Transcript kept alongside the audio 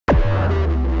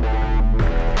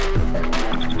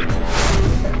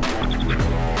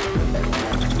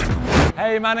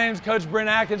Hey, my name's Coach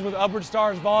Brent with Upward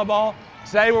Stars Volleyball.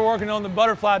 Today we're working on the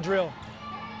butterfly drill.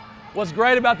 What's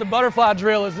great about the butterfly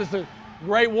drill is it's a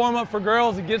great warm-up for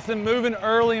girls. It gets them moving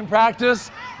early in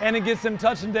practice, and it gets them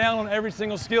touching down on every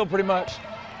single skill pretty much.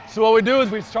 So what we do is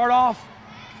we start off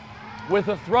with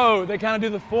a throw. They kind of do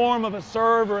the form of a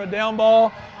serve or a down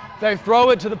ball. They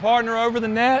throw it to the partner over the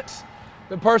net.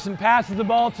 The person passes the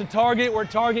ball to target, where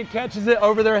target catches it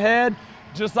over their head,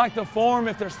 just like the form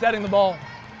if they're setting the ball.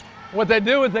 What they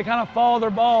do is they kind of follow their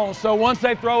ball. So once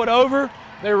they throw it over,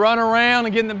 they run around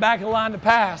and get in the back of the line to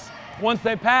pass. Once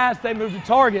they pass, they move to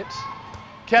target,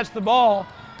 catch the ball.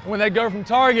 And when they go from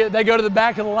target, they go to the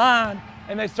back of the line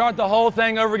and they start the whole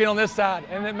thing over again on this side.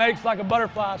 And it makes like a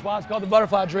butterfly. That's why it's called the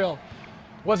butterfly drill.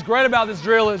 What's great about this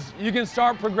drill is you can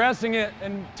start progressing it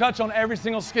and touch on every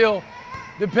single skill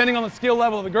depending on the skill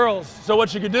level of the girls. So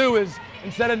what you could do is,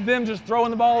 instead of them just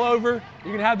throwing the ball over,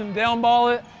 you can have them down ball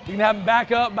it. You can have them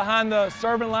back up behind the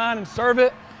serving line and serve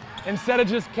it. Instead of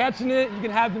just catching it, you can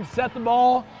have them set the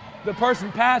ball. The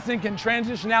person passing can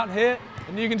transition out and hit,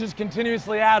 and you can just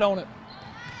continuously add on it.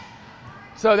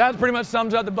 So that pretty much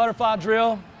sums up the butterfly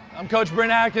drill. I'm Coach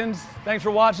Brent Atkins. Thanks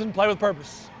for watching. Play with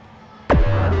purpose.